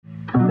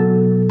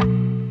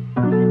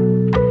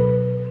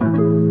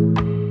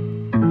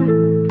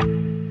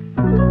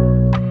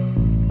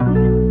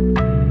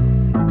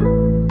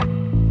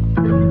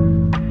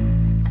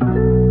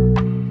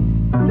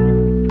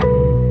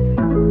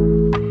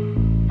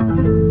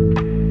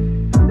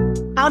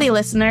Howdy,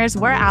 listeners.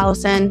 We're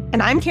Allison.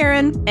 And I'm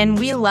Karen. And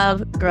we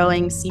love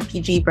growing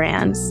CPG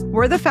brands.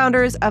 We're the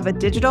founders of a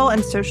digital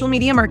and social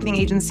media marketing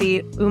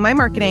agency, Umai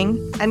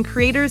Marketing, and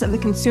creators of the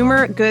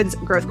Consumer Goods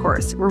Growth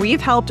Course, where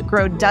we've helped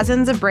grow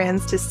dozens of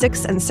brands to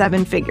 6 and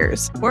 7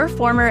 figures. We're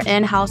former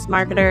in-house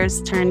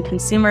marketers turned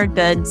consumer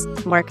goods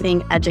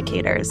marketing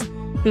educators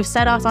who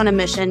set off on a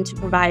mission to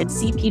provide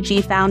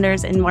CPG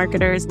founders and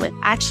marketers with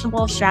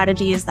actionable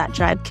strategies that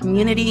drive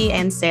community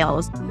and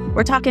sales.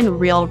 We're talking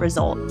real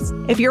results.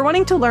 If you're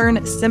wanting to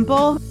learn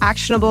simple,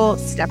 actionable,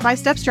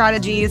 step-by-step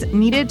strategies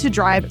needed to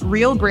drive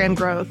real brand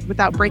growth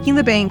without breaking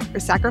the bank or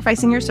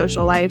sacrificing your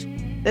social life,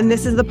 then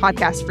this is the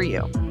podcast for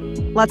you.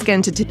 Let's get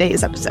into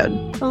today's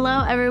episode.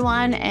 Hello,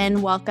 everyone,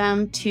 and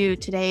welcome to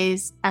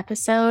today's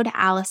episode.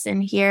 Allison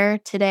here.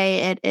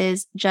 Today, it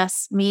is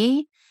just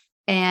me.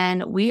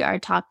 And we are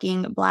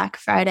talking Black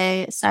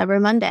Friday, Cyber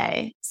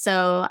Monday.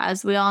 So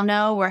as we all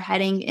know, we're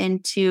heading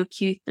into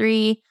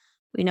Q3.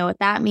 We know what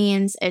that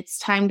means. It's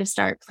time to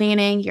start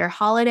planning your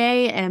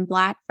holiday and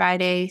Black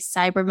Friday,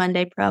 Cyber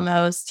Monday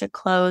promos to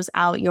close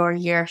out your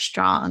year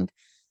strong.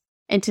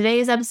 In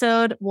today's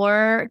episode,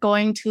 we're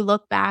going to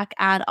look back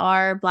at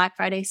our Black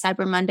Friday,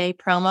 Cyber Monday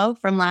promo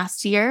from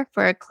last year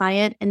for a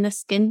client in the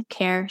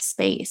skincare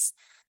space.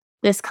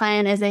 This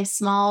client is a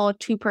small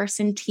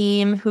 2-person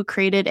team who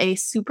created a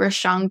super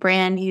strong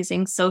brand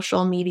using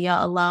social media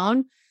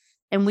alone.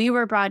 And we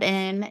were brought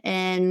in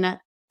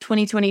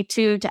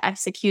 2022 to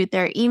execute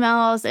their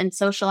emails and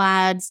social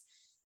ads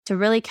to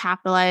really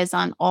capitalize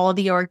on all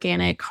the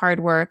organic hard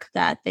work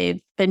that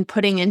they've been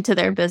putting into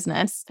their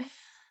business.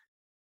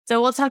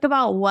 So we'll talk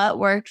about what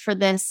worked for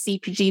this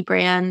CPG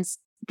brand's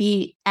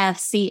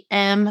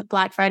BFCM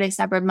Black Friday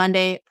Cyber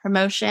Monday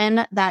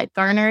promotion that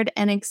garnered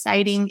an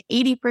exciting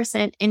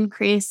 80%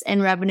 increase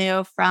in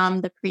revenue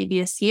from the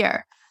previous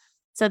year,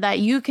 so that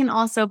you can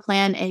also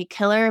plan a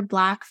killer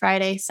Black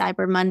Friday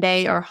Cyber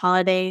Monday or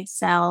holiday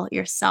sale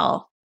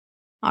yourself.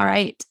 All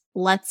right,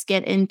 let's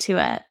get into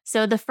it.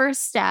 So the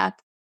first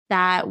step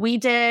that we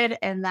did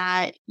and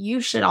that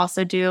you should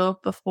also do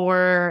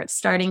before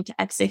starting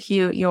to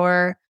execute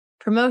your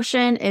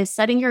promotion is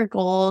setting your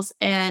goals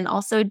and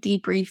also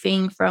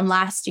debriefing from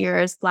last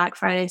year's Black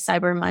Friday,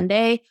 Cyber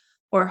Monday,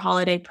 or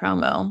holiday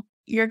promo.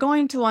 You're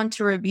going to want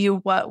to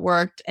review what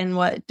worked and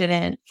what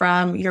didn't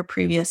from your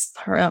previous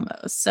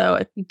promos. So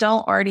if you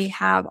don't already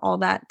have all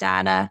that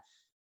data,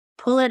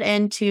 pull it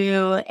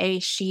into a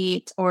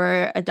sheet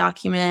or a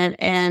document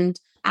and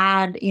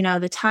add,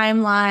 the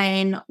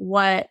timeline,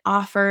 what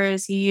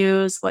offers you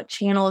use, what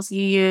channels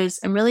you use,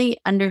 and really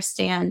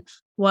understand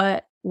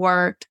what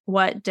worked,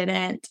 what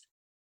didn't,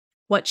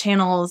 what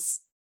channels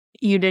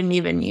you didn't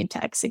even need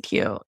to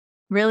execute.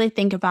 Really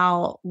think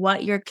about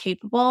what you're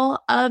capable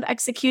of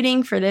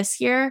executing for this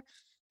year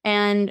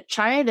and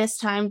try this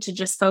time to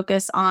just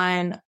focus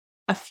on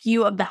a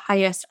few of the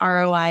highest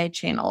ROI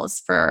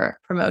channels for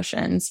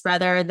promotions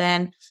rather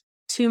than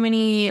too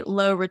many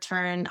low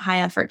return, high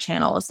effort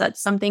channels. That's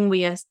something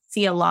we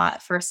see a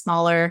lot for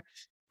smaller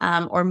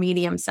or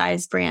medium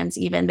sized brands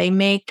even. They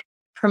make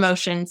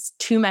promotions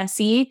too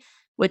messy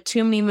with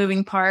too many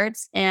moving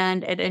parts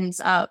and it ends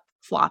up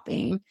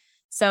flopping.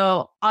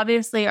 So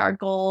obviously our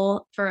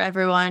goal for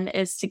everyone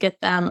is to get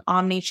them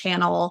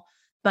omni-channel,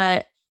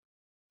 but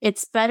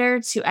it's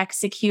better to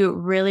execute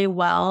really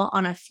well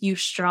on a few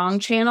strong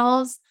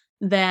channels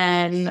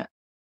than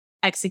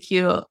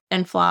execute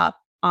and flop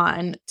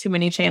on too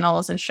many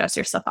channels and stress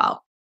yourself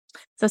out.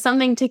 So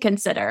something to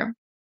consider.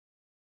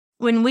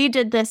 When we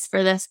did this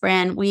for this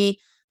brand, we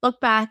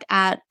looked back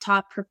at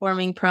top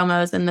performing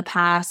promos in the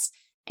past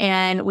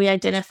and we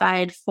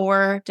identified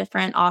 4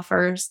 different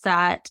offers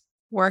that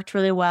worked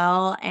really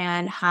well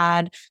and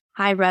had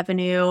high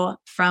revenue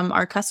from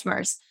our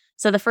customers.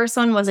 So the first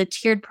one was a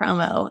tiered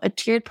promo. A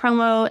tiered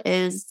promo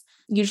is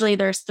usually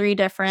there's 3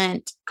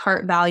 different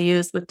cart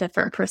values with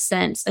different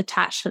percents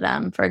attached to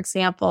them. For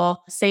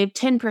example, save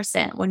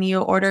 10% when you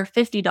order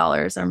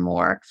 $50 or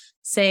more,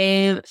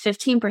 save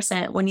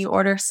 15% when you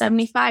order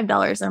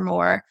 $75 or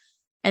more,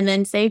 and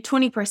then save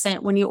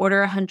 20% when you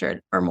order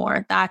 $100 or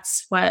more.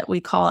 That's what we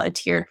call a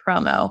tiered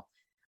promo.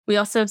 We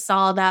also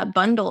saw that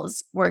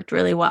bundles worked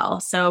really well.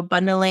 So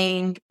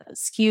bundling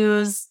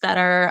SKUs that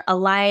are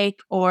alike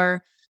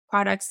or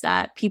products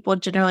that people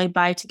generally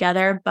buy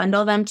together,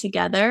 bundle them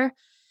together.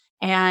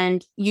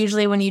 And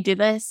usually when you do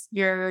this,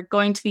 you're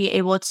going to be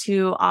able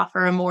to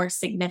offer a more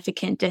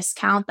significant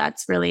discount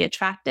that's really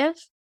attractive.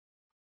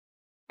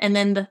 And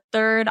then the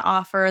third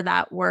offer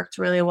that worked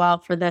really well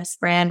for this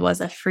brand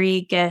was a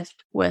free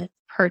gift with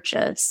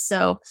purchase.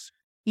 So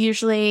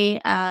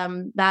usually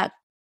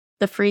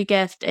the free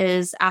gift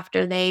is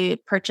after they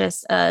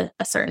purchase a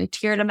certain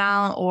tiered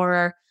amount,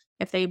 or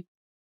if they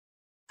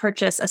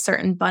purchase a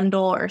certain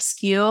bundle or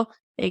SKU,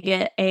 they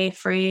get a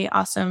free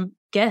awesome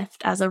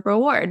gift as a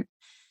reward.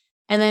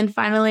 And then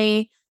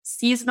finally,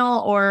 seasonal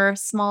or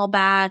small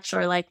batch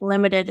or like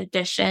limited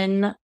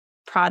edition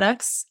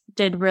products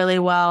did really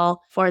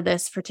well for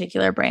this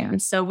particular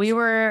brand. So we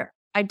were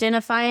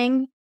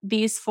identifying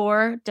these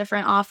 4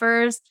 different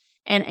offers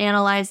and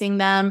analyzing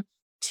them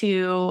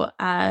to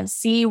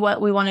see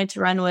what we wanted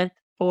to run with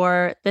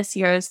for this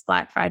year's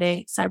Black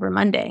Friday, Cyber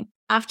Monday.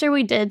 After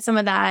we did some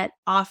of that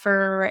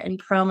offer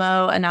and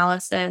promo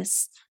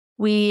analysis,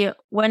 we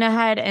went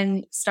ahead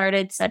and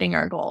started setting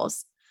our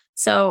goals.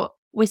 So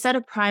we set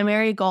a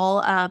primary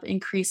goal of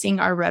increasing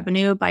our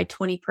revenue by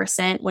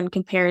 20% when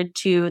compared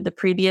to the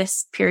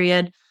previous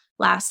period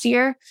last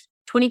year.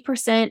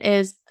 20%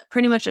 is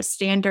pretty much a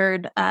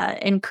standard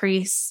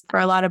increase for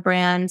a lot of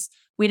brands.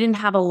 We didn't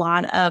have a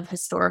lot of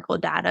historical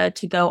data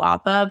to go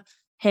off of,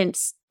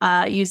 hence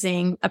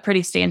using a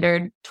pretty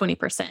standard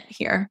 20%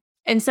 here.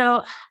 And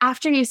so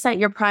after you set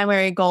your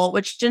primary goal,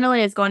 which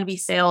generally is going to be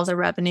sales or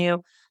revenue,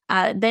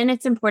 then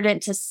it's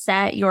important to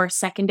set your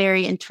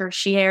secondary and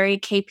tertiary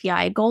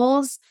KPI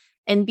goals.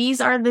 And these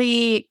are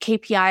the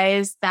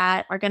KPIs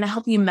that are going to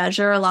help you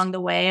measure along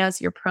the way as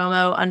your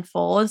promo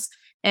unfolds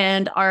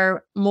and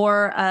are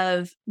more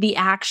of the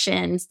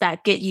actions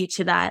that get you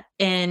to that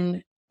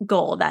end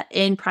goal, that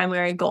end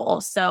primary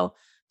goal. So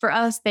for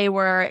us, they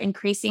were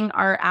increasing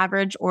our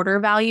average order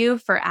value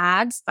for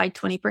ads by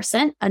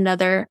 20%,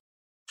 another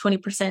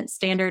 20%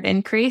 standard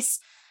increase.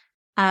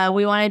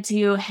 We wanted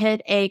to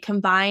hit a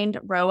combined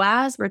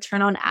ROAS,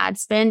 return on ad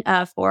spend,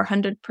 of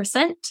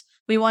 400%.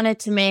 We wanted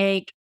to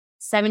make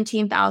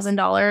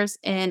 $17,000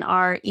 in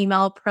our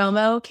email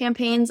promo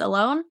campaigns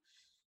alone.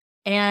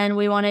 And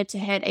we wanted to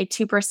hit a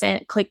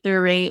 2% click-through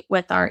rate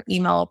with our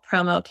email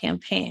promo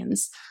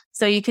campaigns.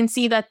 So you can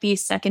see that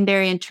these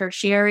secondary and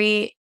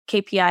tertiary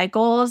KPI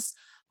goals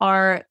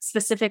are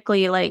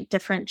specifically like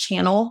different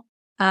channel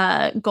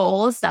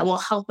goals that will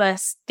help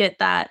us get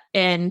that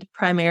end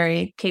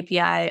primary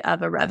KPI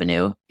of a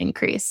revenue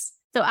increase.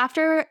 So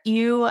after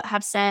you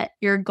have set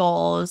your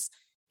goals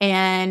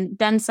and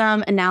done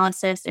some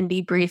analysis and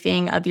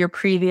debriefing of your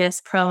previous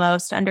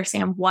promos to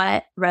understand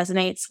what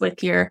resonates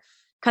with your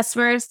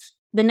customers,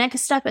 the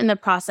next step in the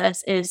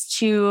process is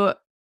to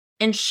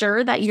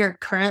ensure that you're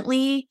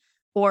currently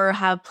or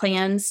have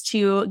plans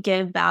to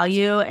give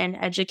value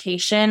and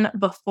education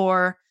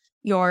before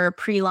your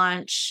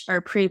pre-launch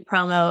or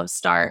pre-promo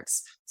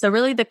starts. So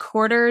really the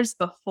quarters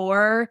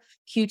before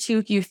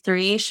Q2,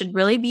 Q3 should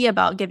really be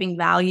about giving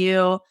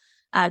value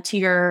to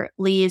your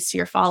leads, to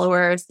your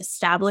followers,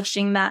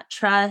 establishing that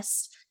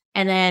trust,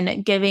 and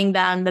then giving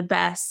them the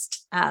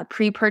best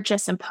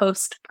pre-purchase and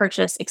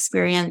post-purchase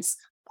experience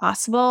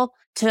possible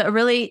to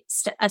really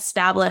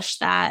establish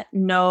that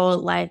know,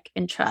 like,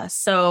 and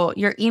trust. So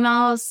your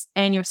emails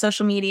and your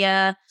social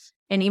media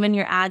and even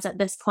your ads at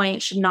this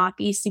point should not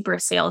be super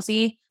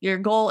salesy. Your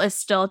goal is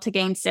still to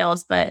gain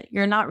sales, but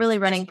you're not really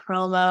running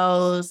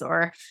promos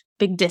or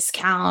big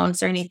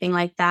discounts or anything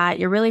like that.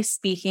 You're really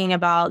speaking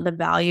about the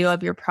value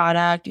of your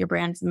product, your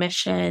brand's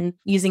mission,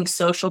 using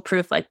social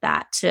proof like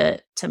that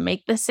to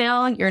make the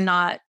sale. You're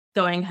not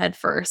going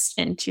headfirst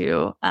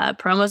into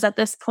promos at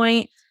this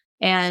point.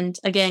 And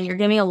again, you're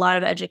giving a lot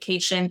of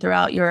education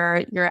throughout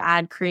your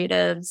ad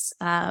creatives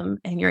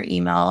and your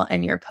email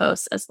and your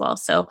posts as well.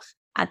 So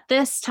at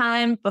this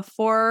time,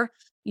 before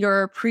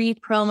your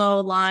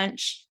pre-promo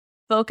launch,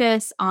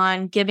 focus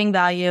on giving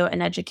value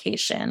and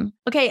education.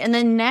 Okay, and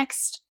then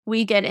next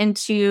we get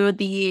into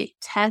the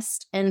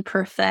test and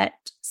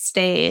perfect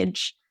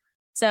stage.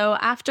 So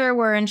after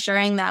we're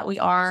ensuring that we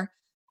are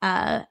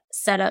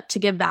set up to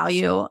give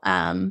value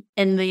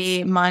in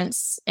the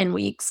months and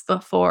weeks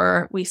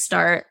before we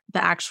start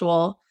the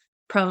actual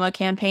promo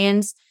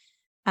campaigns,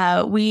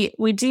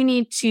 we do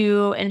need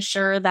to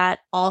ensure that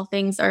all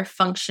things are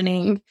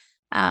functioning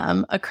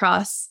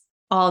across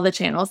all the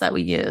channels that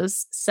we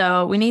use.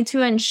 So we need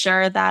to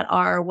ensure that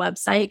our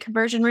website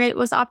conversion rate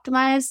was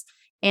optimized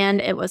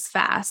and it was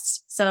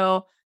fast.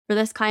 So for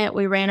this client,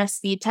 we ran a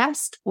speed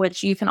test,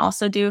 which you can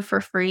also do for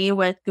free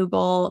with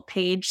Google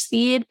Page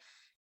Speed.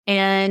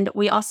 And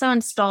we also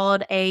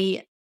installed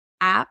a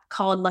app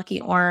called Lucky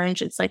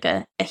Orange. It's like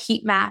a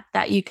heat map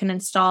that you can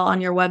install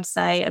on your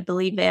website. I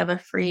believe they have a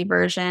free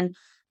version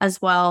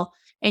as well.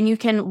 And you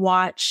can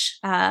watch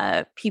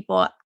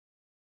people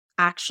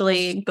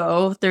actually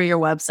go through your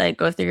website,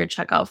 go through your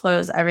checkout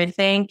flows,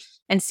 everything,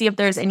 and see if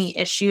there's any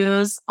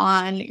issues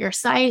on your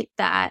site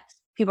that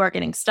people are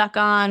getting stuck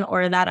on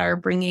or that are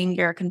bringing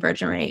your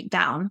conversion rate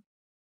down.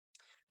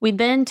 We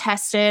then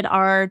tested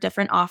our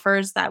different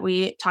offers that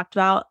we talked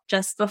about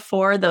just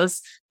before,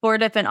 those 4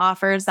 different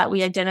offers that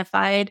we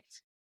identified.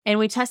 And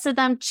we tested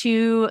them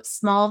to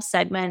small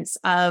segments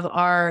of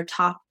our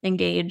top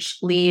engaged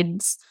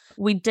leads.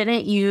 We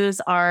didn't use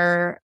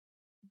our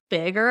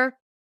bigger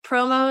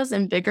promos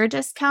and bigger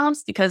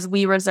discounts because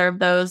we reserve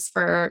those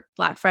for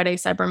Black Friday,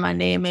 Cyber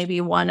Monday, and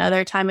maybe one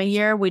other time a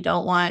year. We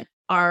don't want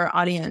our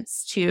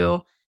audience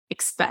to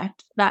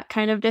expect that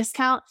kind of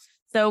discount.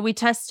 So we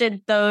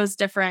tested those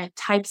different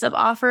types of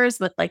offers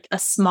with like a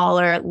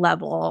smaller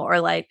level or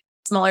like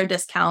smaller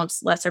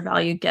discounts, lesser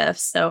value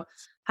gifts. So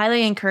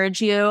highly encourage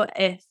you,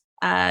 if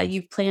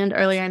you've planned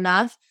earlier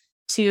enough,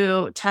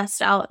 to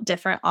test out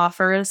different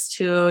offers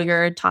to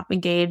your top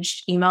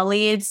engaged email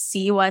leads,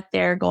 see what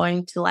they're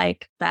going to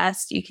like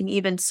best. You can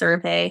even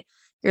survey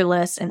your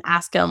list and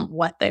ask them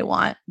what they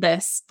want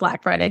this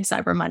Black Friday,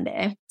 Cyber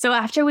Monday. So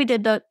after we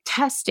did the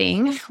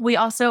testing, we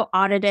also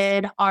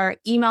audited our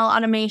email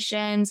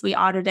automations, we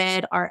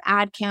audited our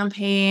ad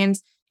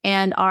campaigns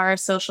and our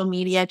social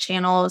media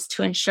channels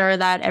to ensure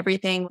that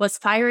everything was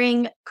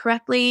firing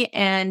correctly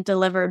and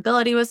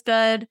deliverability was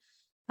good.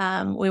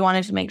 We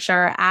wanted to make sure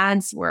our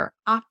ads were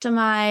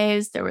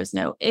optimized, there was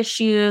no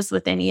issues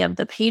with any of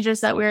the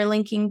pages that we were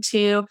linking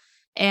to,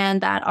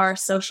 and that our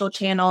social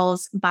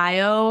channels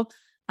bio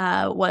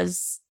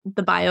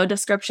the bio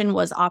description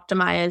was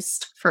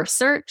optimized for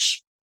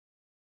search.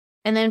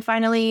 And then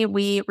finally,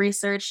 we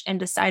researched and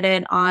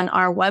decided on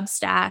our web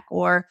stack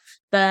or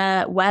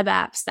the web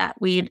apps that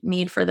we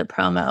need for the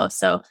promo.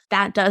 So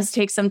that does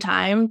take some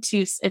time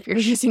to, if you're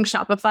using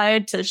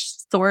Shopify, to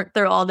sort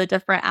through all the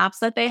different apps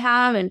that they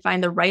have and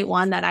find the right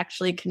one that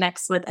actually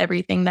connects with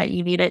everything that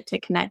you need it to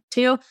connect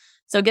to.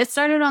 So get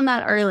started on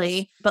that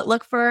early, but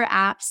look for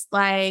apps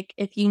like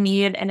if you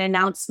need an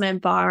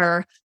announcement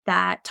bar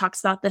that talks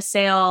about the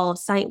sale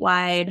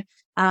site-wide,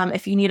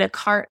 if you need a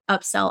cart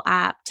upsell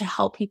app to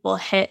help people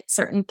hit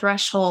certain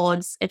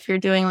thresholds, if you're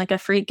doing like a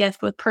free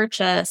gift with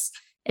purchase,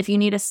 if you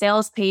need a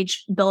sales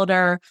page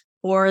builder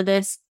for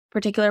this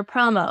particular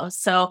promo.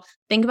 So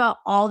think about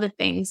all the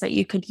things that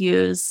you could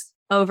use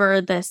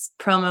over this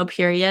promo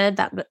period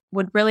that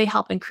would really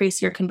help increase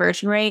your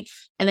conversion rate.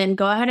 And then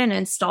go ahead and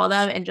install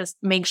them and just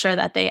make sure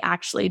that they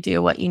actually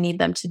do what you need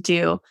them to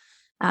do,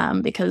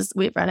 because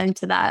we've run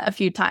into that a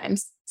few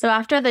times. So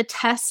after the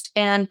test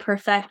and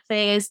perfect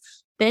phase,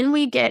 then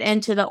we get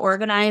into the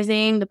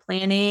organizing, the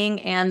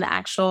planning, and the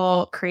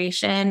actual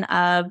creation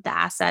of the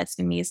assets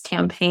in these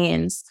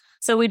campaigns.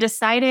 So we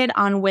decided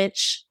on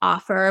which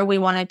offer we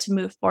wanted to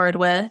move forward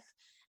with,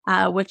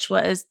 which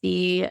was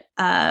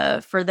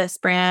for this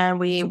brand,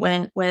 we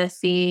went with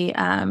the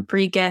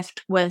free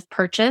gift with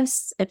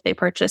purchase. If they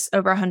purchase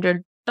over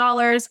 $100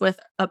 with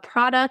a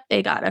product,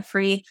 they got a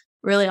free,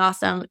 really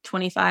awesome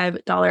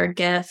 $25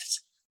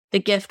 gift. The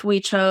gift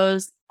we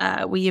chose,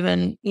 we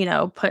even,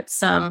 put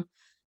some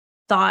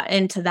thought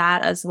into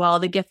that as well.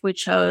 The gift we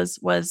chose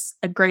was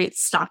a great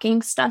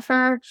stocking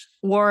stuffer,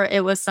 or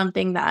it was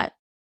something that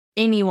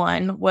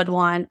anyone would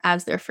want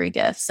as their free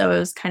gift. So it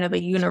was kind of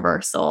a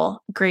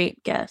universal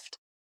great gift.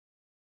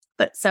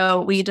 But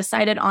so we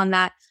decided on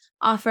that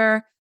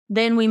offer.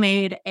 Then we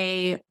made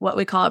what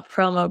we call a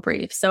promo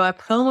brief. So a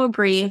promo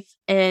brief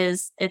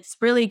it's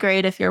really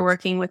great if you're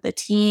working with a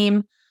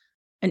team,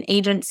 an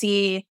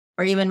agency,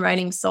 or even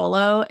writing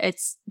solo.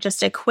 It's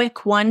just a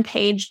quick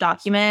one-page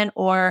document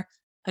or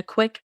a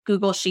quick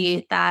Google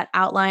sheet that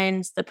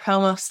outlines the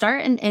promo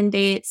start and end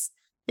dates,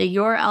 the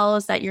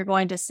URLs that you're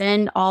going to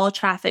send all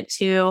traffic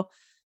to,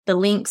 the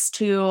links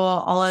to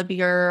all of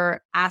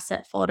your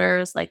asset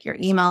folders, like your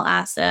email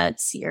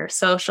assets, your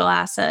social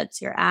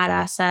assets, your ad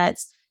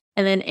assets,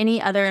 and then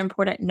any other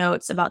important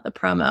notes about the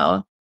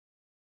promo.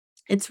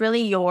 It's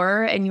really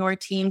your and your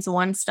team's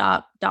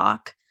one-stop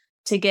doc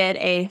to get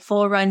a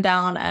full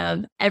rundown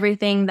of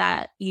everything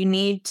that you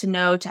need to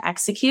know to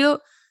execute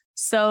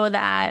so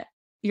that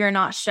you're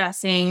not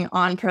stressing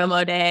on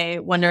promo day,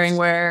 wondering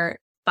where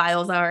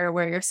files are,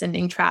 where you're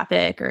sending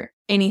traffic or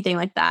anything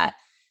like that.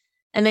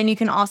 And then you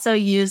can also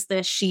use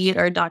this sheet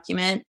or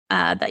document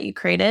that you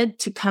created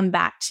to come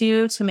back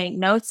to make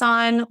notes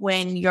on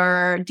when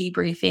you're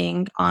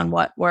debriefing on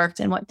what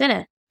worked and what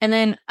didn't. And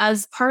then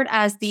as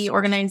the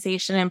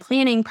organization and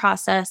planning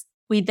process,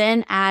 we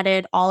then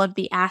added all of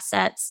the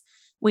assets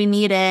we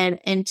needed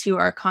into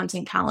our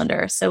content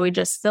calendar. So we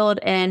just filled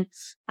in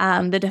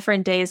the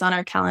different days on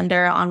our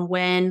calendar on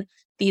when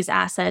these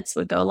assets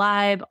would go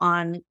live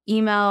on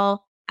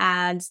email,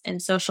 ads,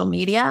 and social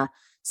media,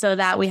 so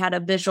that we had a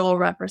visual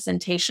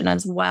representation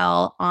as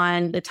well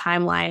on the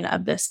timeline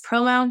of this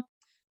promo.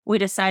 We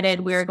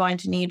decided we were going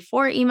to need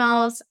 4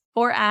 emails,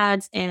 4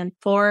 ads, and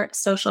 4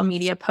 social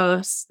media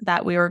posts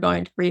that we were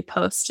going to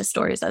repost to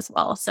stories as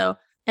well.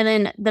 And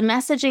then the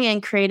messaging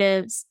and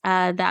creatives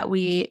that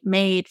we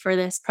made for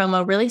this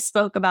promo really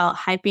spoke about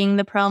hyping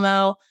the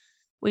promo.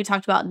 We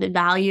talked about the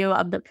value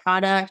of the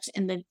product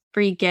and the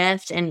free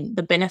gift and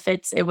the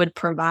benefits it would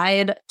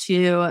provide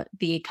to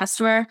the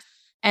customer.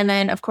 And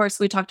then, of course,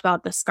 we talked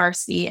about the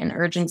scarcity and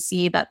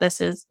urgency, that this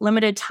is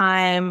limited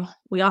time.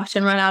 We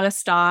often run out of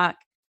stock,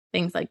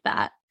 things like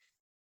that.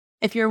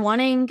 If you're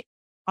wanting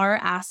our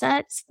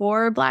assets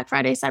for Black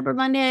Friday, Cyber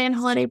Monday, and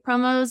holiday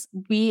promos,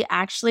 we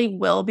actually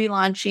will be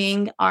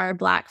launching our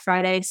Black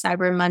Friday,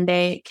 Cyber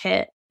Monday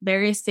kit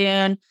very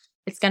soon.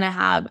 It's going to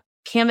have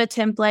Canva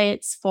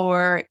templates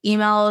for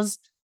emails,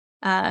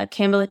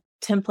 Canva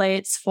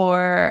templates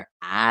for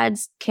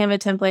ads, Canva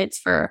templates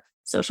for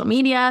social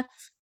media.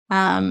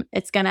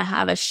 It's going to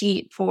have a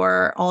sheet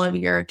for all of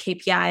your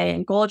KPI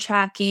and goal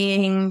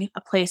tracking,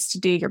 a place to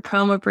do your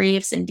promo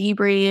briefs and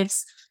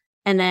debriefs,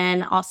 and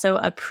then also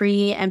a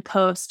pre and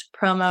post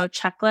promo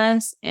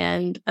checklist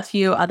and a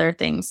few other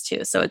things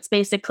too. So it's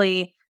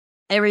basically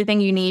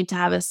everything you need to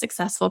have a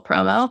successful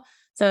promo.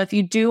 So if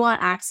you do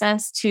want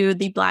access to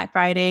the Black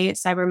Friday,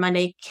 Cyber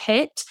Monday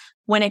kit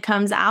when it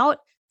comes out,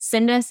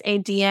 send us a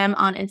DM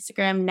on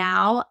Instagram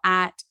now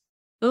at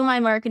Who am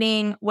I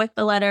marketing with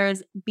the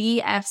letters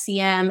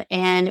BFCM,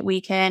 and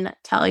we can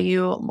tell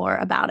you more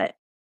about it.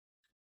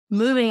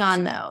 Moving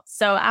on though.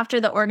 So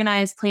after the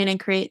organize, plan, and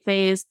create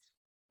phase,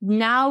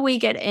 now we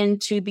get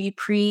into the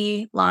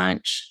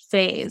pre-launch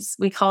phase.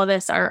 We call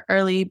this our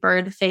early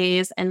bird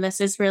phase. And this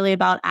is really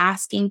about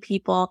asking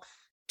people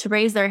to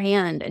raise their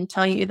hand and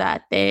tell you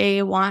that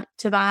they want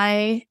to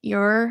buy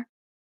your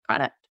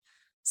product.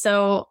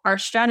 So our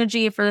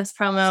strategy for this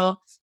promo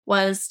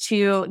was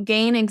to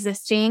gain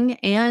existing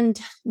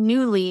and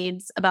new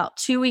leads about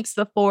 2 weeks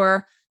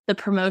before the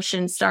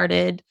promotion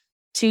started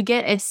to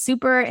get a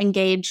super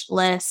engaged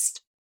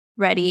list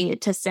ready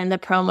to send the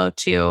promo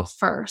to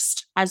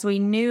first. As we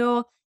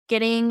knew,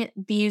 getting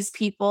these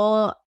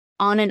people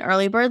on an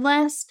early bird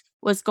list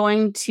was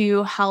going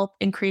to help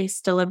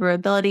increase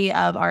deliverability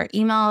of our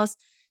emails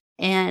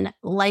and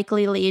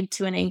likely lead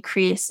to an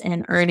increase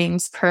in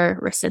earnings per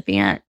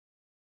recipient.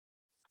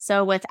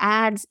 So with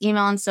ads,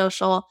 email, and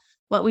social,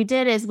 what we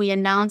did is we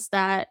announced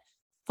that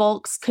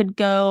folks could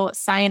go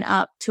sign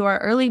up to our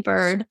early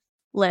bird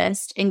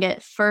list and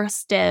get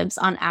first dibs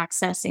on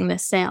accessing the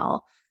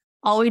sale.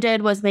 All we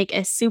did was make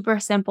a super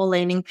simple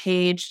landing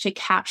page to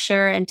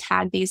capture and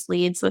tag these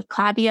leads with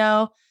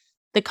Klaviyo.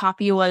 The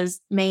copy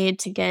was made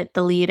to get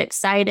the lead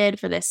excited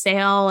for the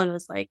sale and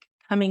was like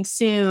coming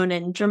soon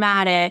and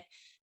dramatic,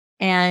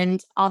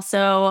 and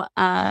also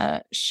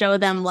show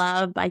them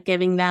love by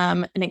giving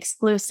them an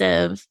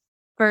exclusive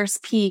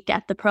first peek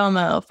at the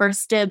promo,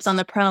 first dibs on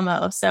the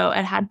promo. So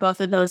it had both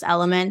of those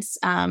elements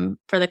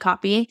for the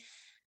copy.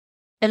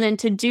 And then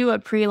to do a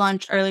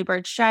pre-launch early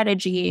bird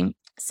strategy,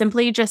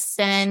 simply just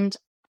send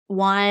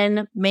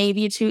 1,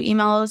 maybe 2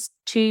 emails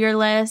to your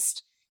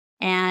list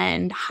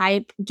and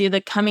do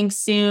the coming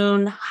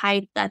soon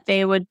hype that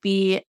they would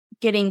be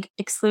getting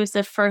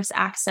exclusive first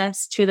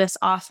access to this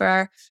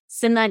offer.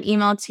 Send that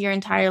email to your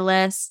entire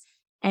list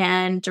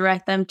and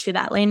direct them to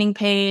that landing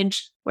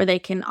page where they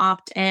can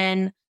opt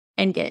in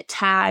and get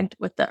tagged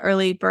with the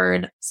early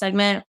bird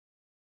segment.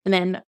 And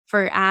then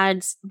for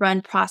ads,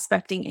 run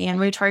prospecting and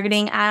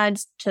retargeting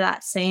ads to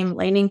that same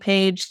landing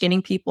page,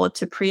 getting people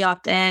to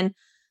pre-opt in.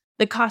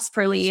 The cost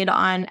per lead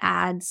on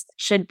ads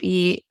should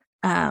be,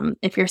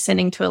 if you're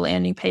sending to a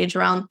landing page,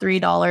 around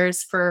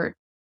 $3 for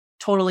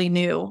totally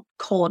new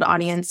cold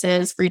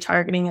audiences.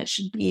 Retargeting, it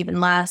should be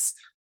even less.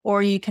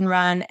 Or you can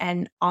run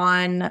an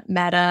on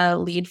Meta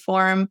lead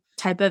form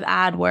type of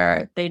ad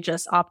where they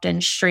just opt in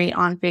straight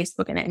on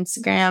Facebook and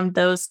Instagram.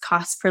 Those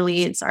costs per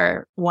leads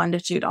are $1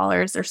 to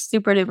 $2. They're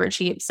super duper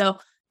cheap. So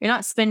you're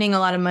not spending a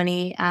lot of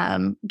money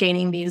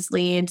gaining these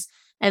leads.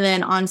 And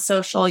then on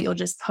social, you'll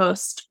just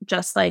post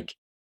just like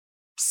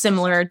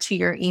similar to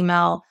your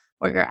email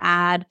or your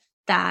ad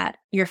that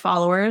your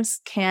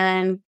followers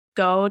can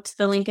go to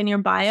the link in your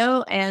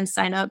bio and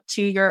sign up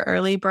to your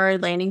early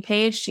bird landing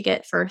page to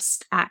get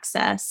first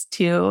access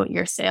to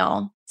your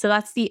sale. So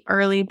that's the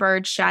early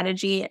bird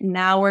strategy.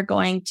 Now we're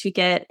going to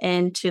get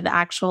into the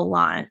actual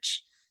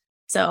launch.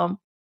 So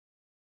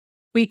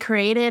we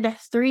created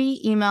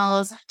 3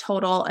 emails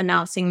total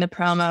announcing the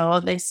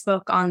promo. They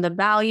spoke on the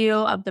value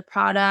of the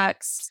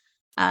products,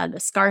 the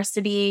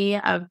scarcity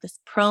of this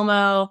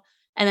promo,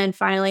 and then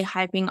finally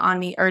hyping on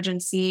the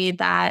urgency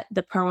that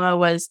the promo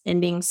was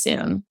ending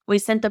soon. We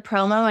sent the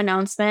promo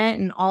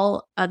announcement and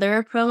all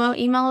other promo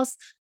emails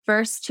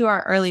first to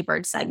our early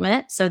bird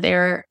segment. So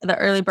the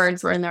early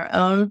birds were in their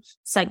own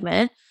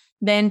segment.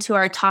 Then to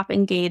our top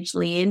engaged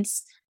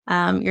leads.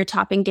 Your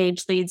top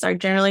engaged leads are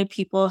generally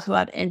people who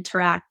have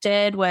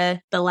interacted with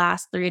the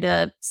last 3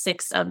 to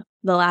 6 of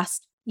the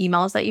last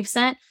emails that you've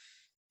sent.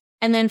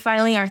 And then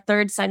finally, our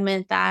third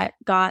segment that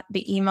got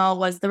the email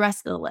was the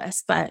rest of the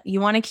list. But you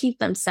want to keep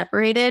them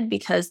separated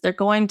because they're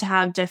going to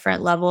have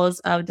different levels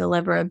of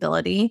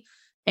deliverability.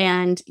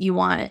 And you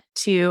want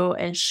to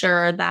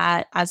ensure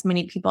that as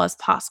many people as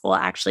possible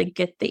actually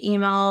get the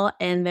email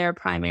in their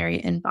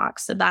primary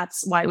inbox. So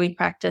that's why we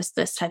practice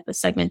this type of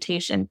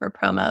segmentation for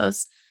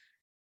promos.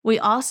 We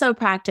also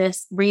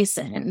practice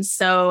resends.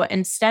 So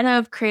instead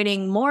of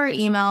creating more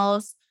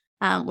emails,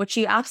 which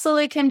you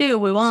absolutely can do,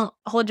 we won't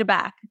hold you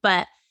back.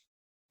 But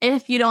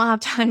if you don't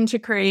have time to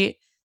create,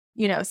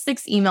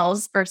 6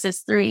 emails versus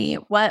 3,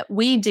 what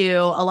we do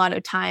a lot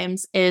of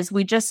times is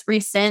we just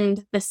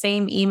resend the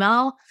same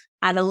email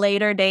at a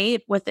later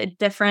date with a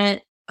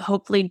different,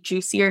 hopefully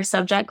juicier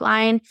subject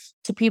line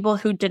to people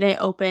who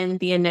didn't open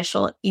the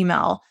initial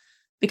email.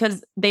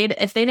 Because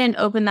if they didn't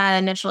open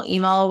that initial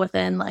email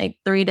within like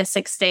 3 to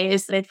 6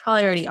 days, they've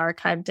probably already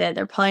archived it.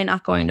 They're probably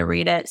not going to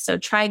read it. So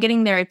try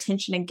getting their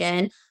attention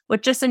again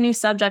with just a new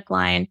subject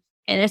line.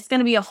 And it's going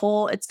to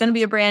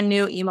be a brand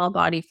new email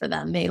body for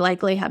them. They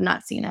likely have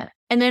not seen it.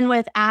 And then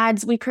with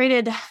ads, we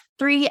created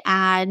 3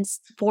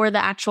 ads for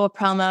the actual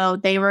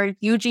promo. They were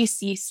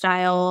UGC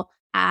style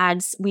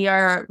ads. We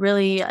are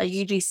really a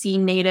UGC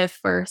native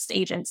first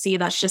agency.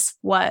 That's just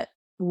what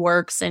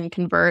works and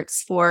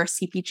converts for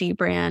CPG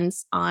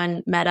brands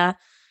on Meta.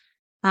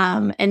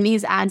 And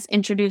these ads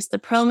introduce the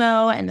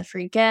promo and the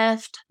free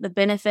gift, the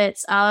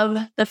benefits of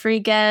the free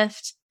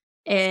gift,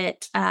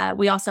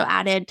 We also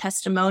added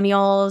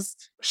testimonials,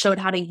 showed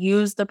how to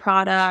use the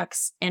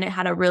products, and it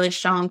had a really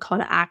strong call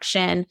to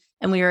action.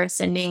 And we were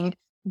sending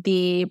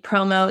the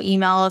promo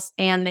emails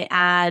and the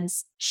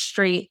ads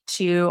straight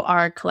to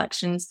our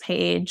collections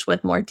page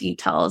with more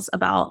details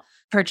about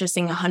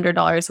purchasing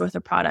 $100 worth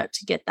of product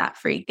to get that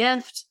free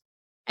gift.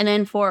 And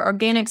then for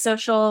organic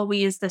social, we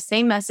use the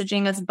same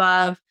messaging as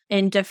above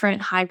in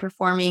different high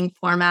performing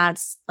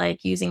formats,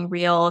 like using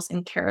reels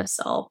and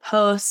carousel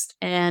posts.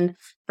 And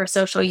for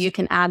social, you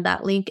can add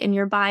that link in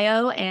your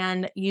bio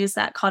and use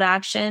that call to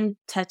action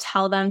to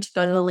tell them to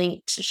go to the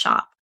link to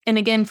shop. And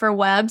again, for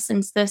web,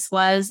 since this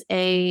was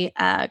a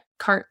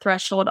cart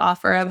threshold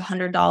offer of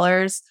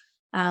 $100,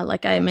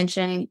 like I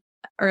mentioned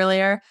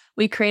earlier,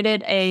 we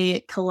created a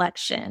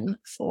collection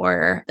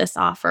for this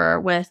offer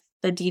with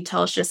the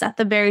details just at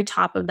the very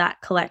top of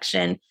that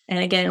collection.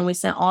 And again, we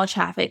sent all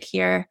traffic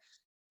here.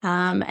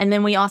 And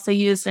then we also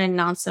used an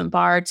announcement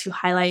bar to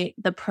highlight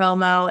the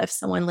promo if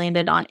someone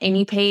landed on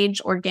any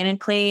page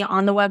organically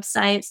on the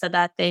website so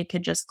that they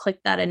could just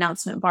click that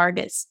announcement bar,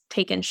 gets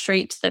taken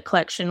straight to the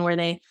collection where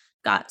they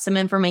got some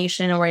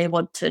information and were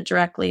able to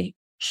directly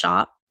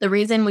shop. The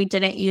reason we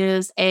didn't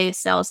use a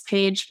sales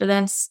page for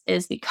this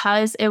is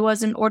because it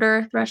was an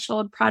order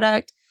threshold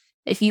product.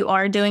 If you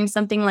are doing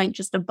something like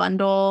just a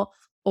bundle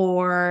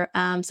or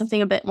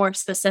something a bit more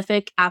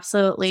specific,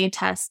 absolutely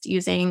test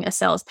using a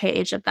sales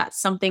page if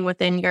that's something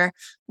within your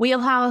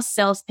wheelhouse.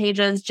 Sales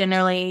pages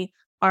generally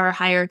are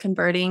higher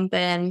converting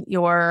than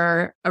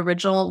your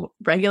original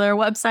regular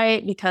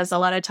website because a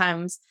lot of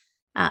times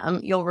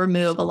you'll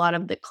remove a lot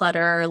of the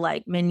clutter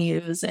like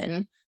menus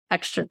and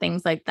extra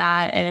things like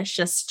that. And it's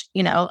just,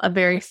 a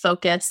very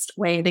focused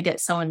way to get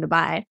someone to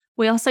buy.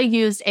 We also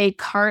used a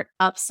cart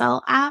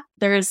upsell app.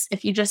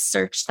 If you just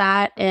search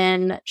that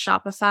in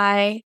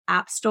Shopify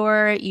App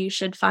Store, you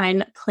should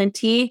find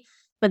plenty,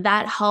 but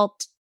that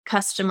helped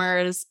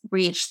customers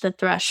reach the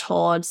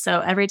threshold. So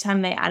every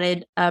time they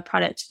added a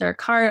product to their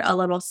cart, a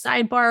little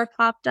sidebar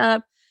popped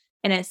up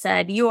and it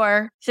said, you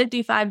are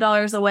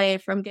 $55 away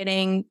from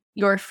getting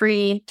your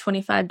free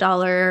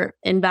 $25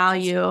 in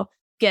value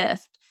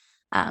gift.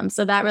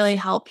 So that really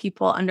helped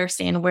people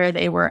understand where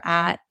they were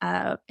at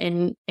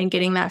in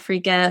getting that free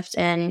gift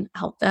and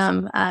help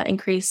them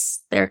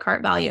increase their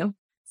cart value.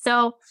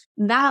 So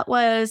that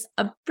was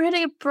a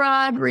pretty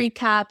broad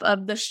recap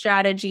of the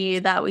strategy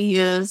that we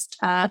used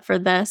for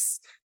this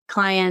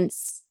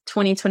client's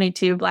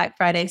 2022 Black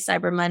Friday,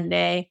 Cyber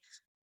Monday.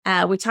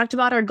 We talked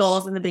about our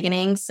goals in the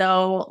beginning,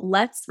 so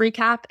let's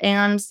recap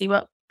and see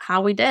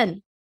how we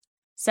did.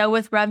 So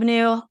with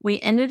revenue, we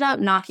ended up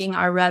knocking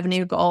our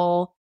revenue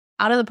goal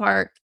out of the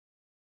park.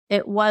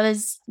 It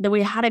was that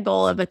we had a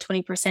goal of a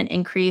 20%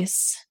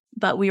 increase,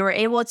 but we were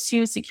able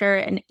to secure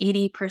an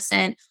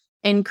 80%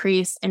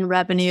 increase in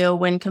revenue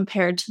when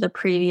compared to the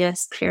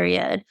previous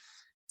period.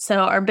 So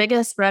our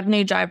biggest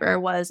revenue driver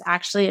was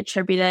actually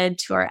attributed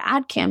to our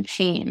ad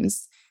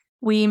campaigns.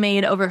 We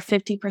made over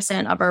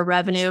 50% of our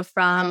revenue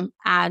from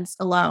ads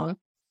alone.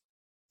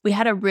 We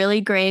had a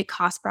really great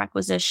cost per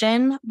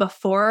acquisition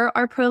before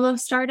our promo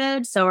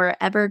started. So our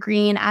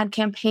evergreen ad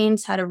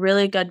campaigns had a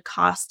really good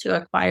cost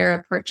to acquire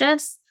a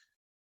purchase.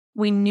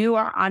 We knew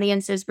our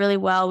audiences really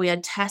well. We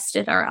had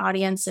tested our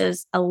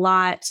audiences a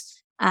lot.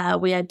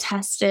 We had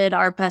tested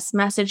our best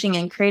messaging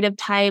and creative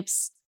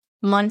types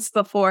months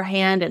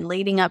beforehand and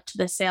leading up to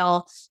the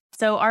sale.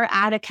 So our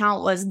ad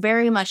account was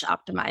very much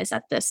optimized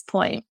at this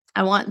point.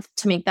 I want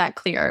to make that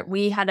clear.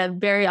 We had a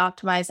very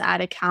optimized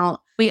ad account.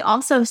 We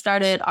also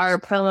started our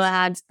promo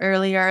ads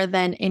earlier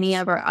than any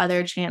of our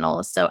other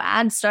channels. So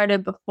ads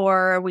started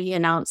before we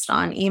announced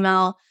on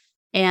email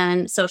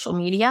and social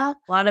media.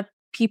 A lot of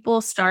people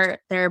start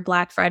their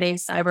Black Friday,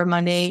 Cyber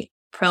Monday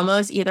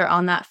promos either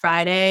on that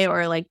Friday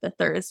or like the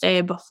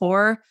Thursday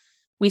before.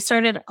 We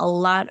started a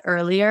lot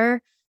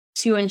earlier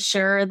to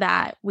ensure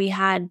that we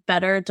had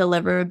better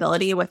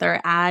deliverability with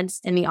our ads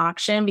in the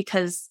auction,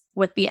 because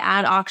with the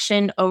ad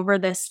auction over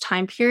this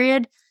time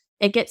period,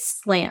 it gets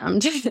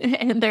slammed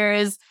and there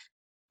is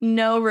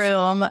no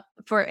room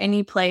for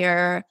any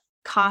player.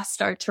 Costs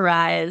start to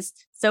rise.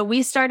 So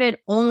we started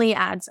only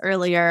ads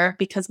earlier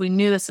because we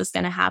knew this was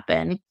going to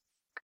happen.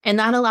 And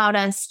that allowed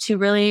us to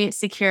really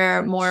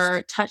secure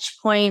more touch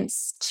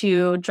points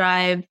to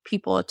drive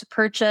people to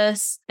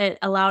purchase. It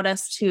allowed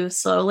us to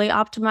slowly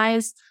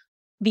optimize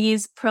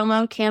these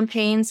promo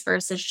campaigns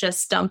versus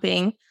just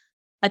dumping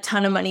a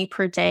ton of money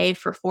per day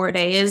for 4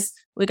 days.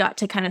 We got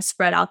to kind of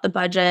spread out the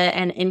budget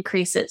and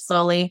increase it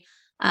slowly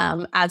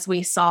as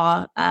we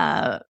saw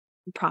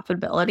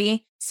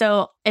profitability.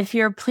 So if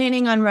you're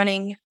planning on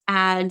running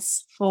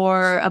ads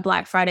for a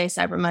Black Friday,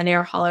 Cyber Monday,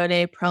 or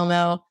holiday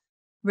promo,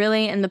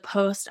 really in the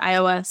post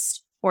iOS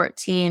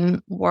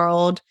 14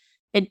 world,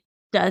 it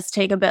does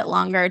take a bit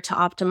longer to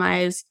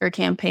optimize your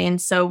campaign.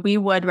 So we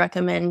would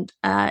recommend,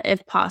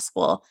 if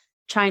possible,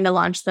 trying to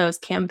launch those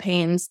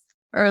campaigns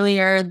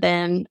earlier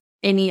than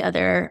any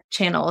other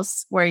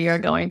channels where you're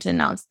going to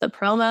announce the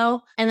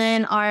promo. And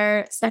then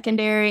our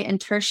secondary and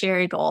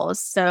tertiary goals.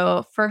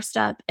 So first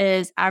up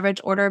is average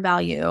order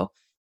value.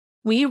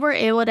 we were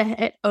able to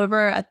hit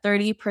over a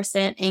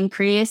 30%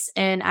 increase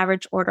in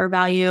average order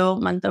value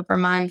month over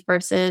month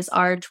versus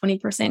our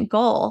 20%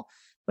 goal,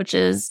 which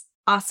is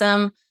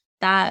awesome.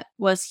 That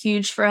was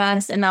huge for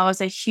us. And that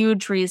was a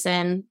huge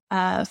reason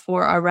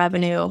for our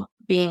revenue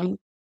being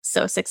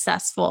so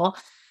successful.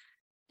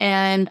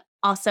 And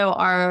also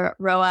our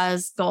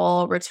ROAS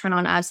goal, return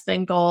on ad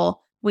spend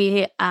goal,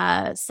 we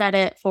set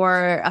it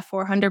for a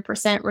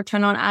 400%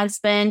 return on ad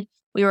spend.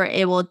 We were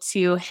able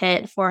to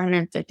hit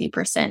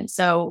 450%.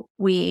 So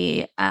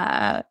we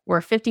were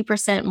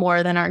 50%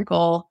 more than our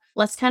goal.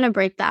 Let's kind of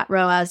break that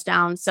ROAS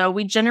down. So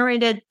we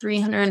generated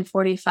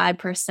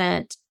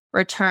 345%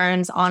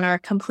 returns on our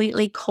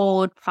completely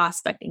cold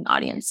prospecting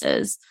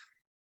audiences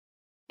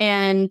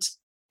and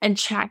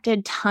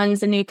attracted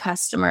tons of new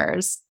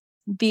customers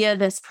via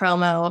this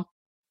promo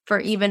for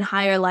even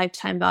higher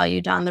lifetime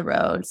value down the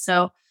road.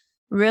 So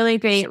really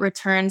great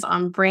returns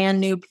on brand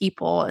new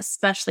people,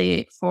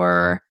 especially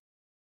for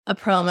a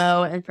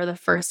promo and for the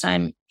first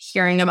time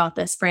hearing about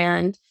this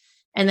brand.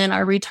 And then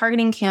our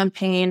retargeting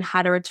campaign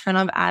had a return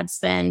on ad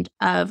spend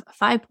of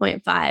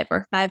 5.5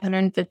 or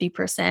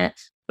 550%,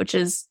 which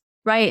is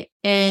right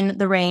in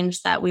the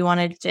range that we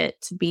wanted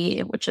it to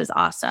be, which is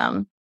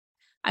awesome.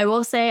 I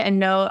will say a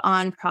note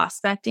on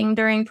prospecting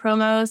during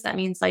promos. That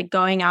means like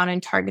going out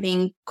and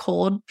targeting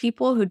cold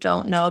people who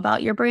don't know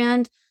about your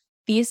brand.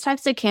 These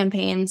types of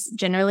campaigns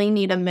generally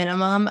need a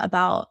minimum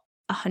about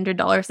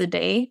 $100 a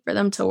day for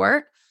them to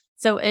work.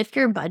 So if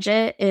your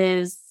budget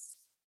is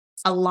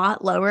a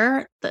lot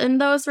lower than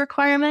those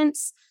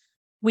requirements,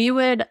 we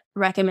would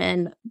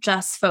recommend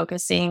just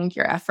focusing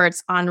your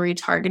efforts on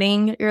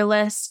retargeting your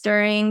list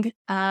during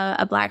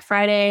a Black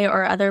Friday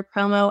or other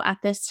promo at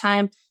this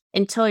time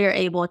until you're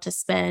able to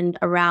spend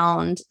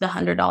around the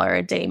 $100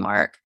 a day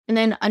mark. And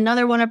then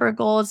another one of our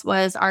goals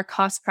was our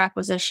cost per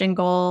acquisition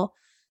goal.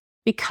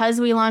 Because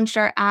we launched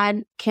our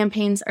ad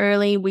campaigns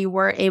early, we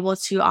were able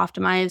to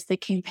optimize the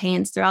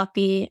campaigns throughout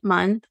the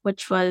month,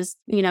 which was,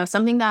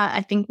 something that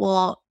I think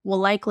we'll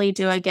likely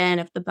do again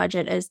if the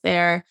budget is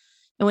there.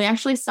 And we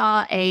actually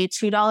saw a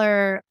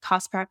 $2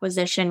 cost per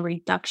acquisition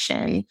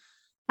reduction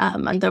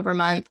month over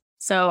month.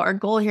 So our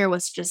goal here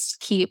was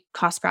just keep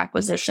cost per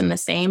acquisition the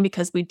same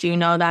because we do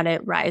know that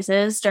it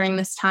rises during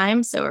this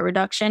time. So a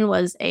reduction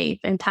was a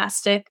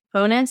fantastic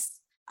bonus.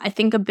 I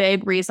think a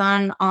big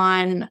reason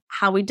on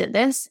how we did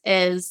this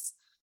is,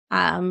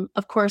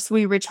 of course,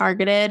 we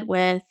retargeted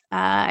with,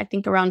 I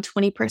think, around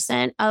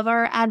 20% of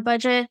our ad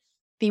budget.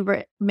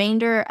 The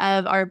remainder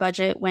of our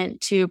budget went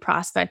to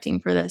prospecting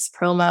for this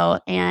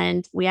promo,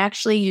 and we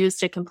actually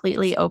used a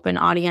completely open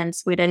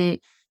audience. We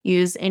didn't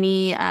use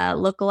any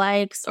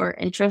lookalikes or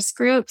interest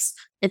groups.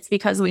 It's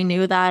because we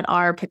knew that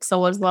our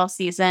pixel was well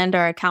seasoned,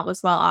 our account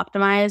was well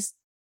optimized.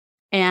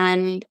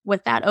 And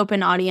with that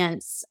open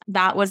audience,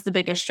 that was the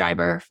biggest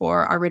driver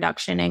for our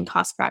reduction in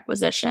cost per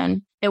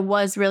acquisition. It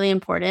was really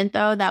important,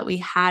 though, that we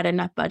had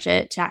enough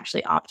budget to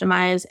actually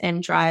optimize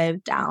and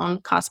drive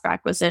down cost per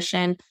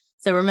acquisition.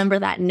 So remember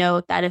that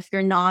note that if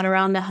you're not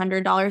around the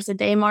 $100 a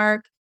day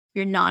mark,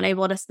 you're not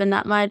able to spend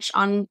that much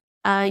on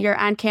your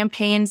ad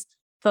campaigns,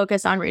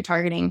 focus on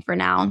retargeting for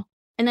now.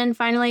 And then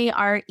finally,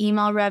 our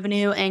email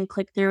revenue and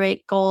click-through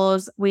rate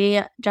goals.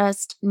 We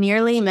just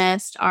nearly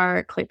missed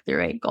our click-through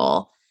rate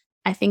goal.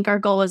 I think our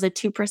goal was a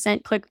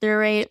 2% click-through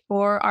rate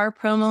for our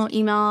promo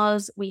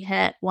emails. We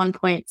hit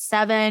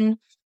 1.7,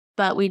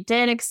 but we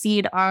did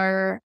exceed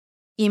our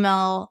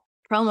email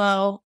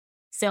promo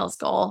sales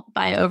goal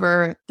by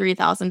over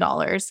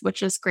 $3,000,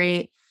 which is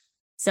great.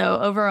 So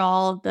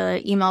overall,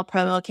 the email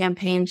promo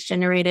campaigns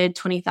generated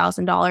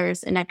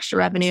 $20,000 in extra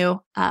revenue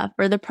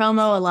for the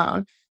promo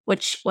alone,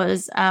 which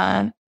was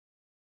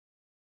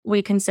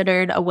we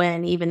considered a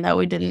win, even though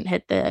we didn't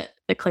hit the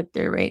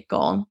click-through rate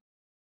goal.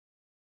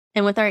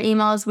 And with our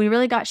emails, we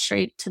really got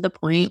straight to the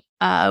point.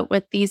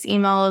 With these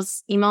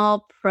emails,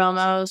 email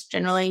promos,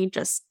 generally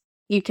just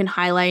you can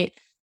highlight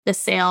the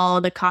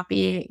sale, the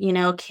copy,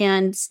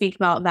 can speak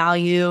about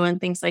value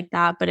and things like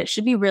that. But it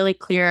should be really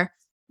clear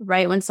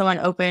right when someone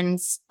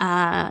opens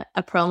a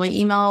promo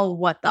email,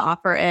 what the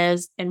offer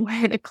is and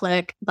where to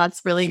click.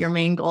 That's really your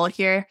main goal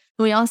here.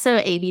 We also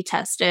A/B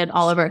tested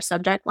all of our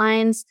subject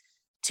lines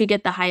to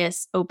get the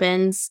highest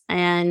opens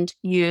and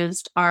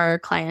used our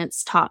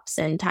clients' top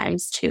send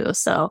times too.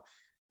 So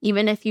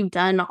even if you've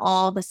done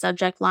all the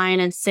subject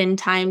line and send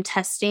time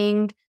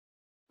testing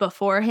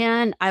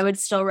beforehand, I would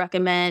still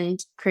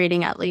recommend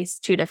creating at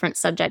least 2 different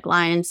subject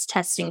lines,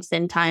 testing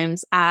send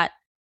times at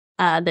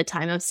the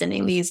time of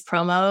sending these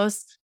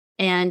promos,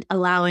 and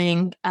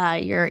allowing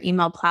your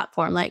email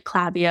platform like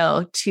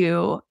Klaviyo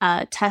to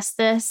test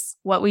this.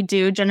 What we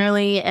do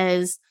generally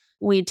is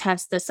we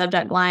test the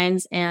subject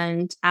lines,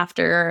 and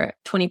after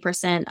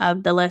 20%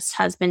 of the list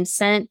has been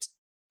sent,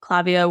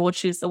 Klaviyo will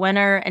choose the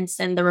winner and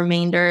send the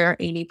remainder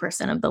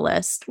 80% of the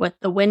list with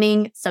the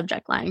winning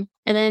subject line.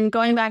 And then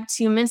going back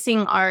to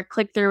missing our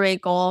click-through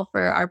rate goal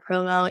for our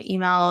promo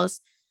emails,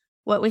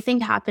 what we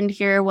think happened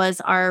here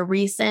was our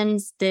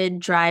resends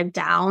did drive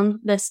down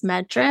this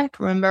metric.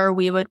 Remember,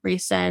 we would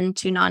resend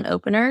to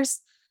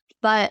non-openers.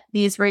 But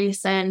these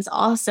resends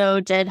also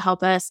did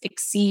help us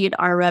exceed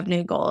our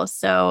revenue goals.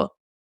 So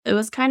it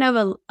was kind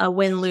of a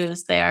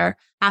win-lose there.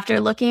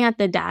 After looking at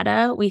the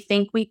data, we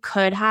think we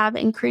could have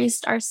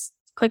increased our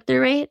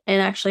click-through rate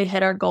and actually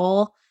hit our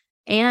goal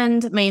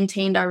and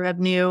maintained our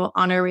revenue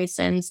on our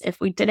resends if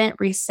we didn't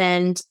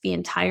resend the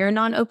entire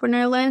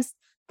non-opener list,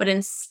 but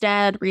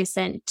instead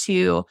resent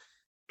to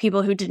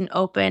people who didn't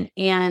open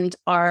and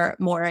are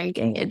more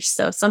engaged.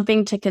 So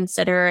something to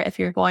consider if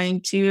you're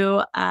going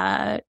to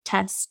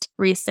test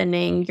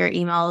resending your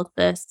email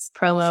this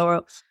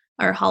promo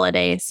or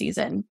holiday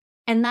season.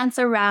 And that's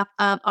a wrap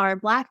of our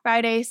Black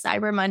Friday,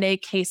 Cyber Monday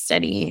case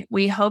study.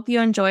 We hope you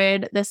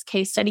enjoyed this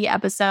case study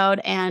episode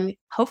and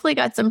hopefully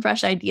got some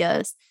fresh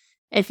ideas.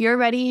 If you're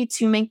ready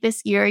to make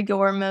this year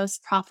your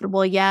most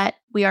profitable yet,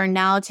 we are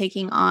now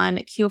taking on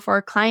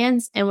Q4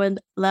 clients and would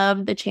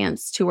love the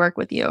chance to work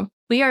with you.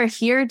 We are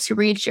here to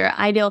reach your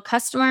ideal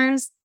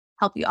customers,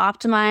 help you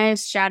optimize,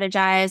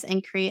 strategize,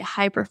 and create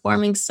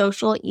high-performing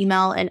social,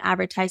 email, and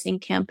advertising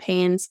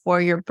campaigns for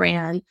your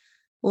brand.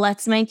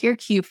 Let's make your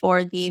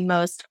Q4 the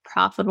most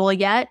profitable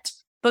yet.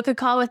 Book a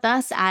call with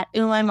us at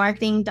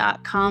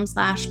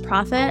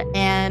umaimarketing.com/profit,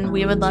 and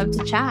we would love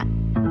to chat.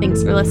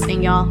 Thanks for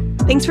listening, y'all.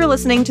 Thanks for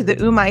listening to the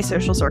Umai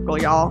Social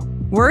Circle, y'all.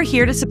 We're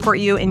here to support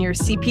you in your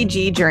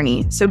CPG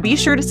journey, so be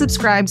sure to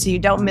subscribe so you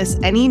don't miss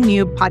any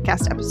new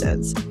podcast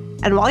episodes.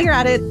 And while you're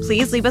at it,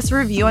 please leave us a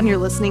review on your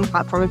listening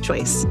platform of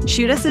choice.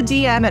 Shoot us a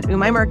DM at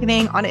Umai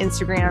Marketing on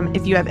Instagram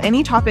if you have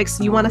any topics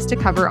you want us to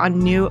cover on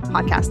new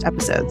podcast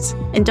episodes.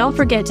 And don't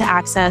forget to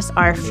access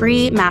our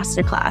free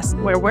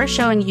masterclass where we're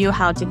showing you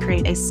how to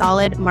create a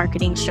solid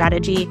marketing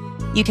strategy.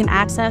 You can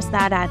access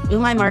that at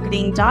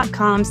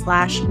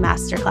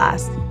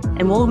umaimarketing.com/masterclass.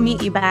 And we'll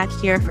meet you back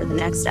here for the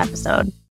next episode.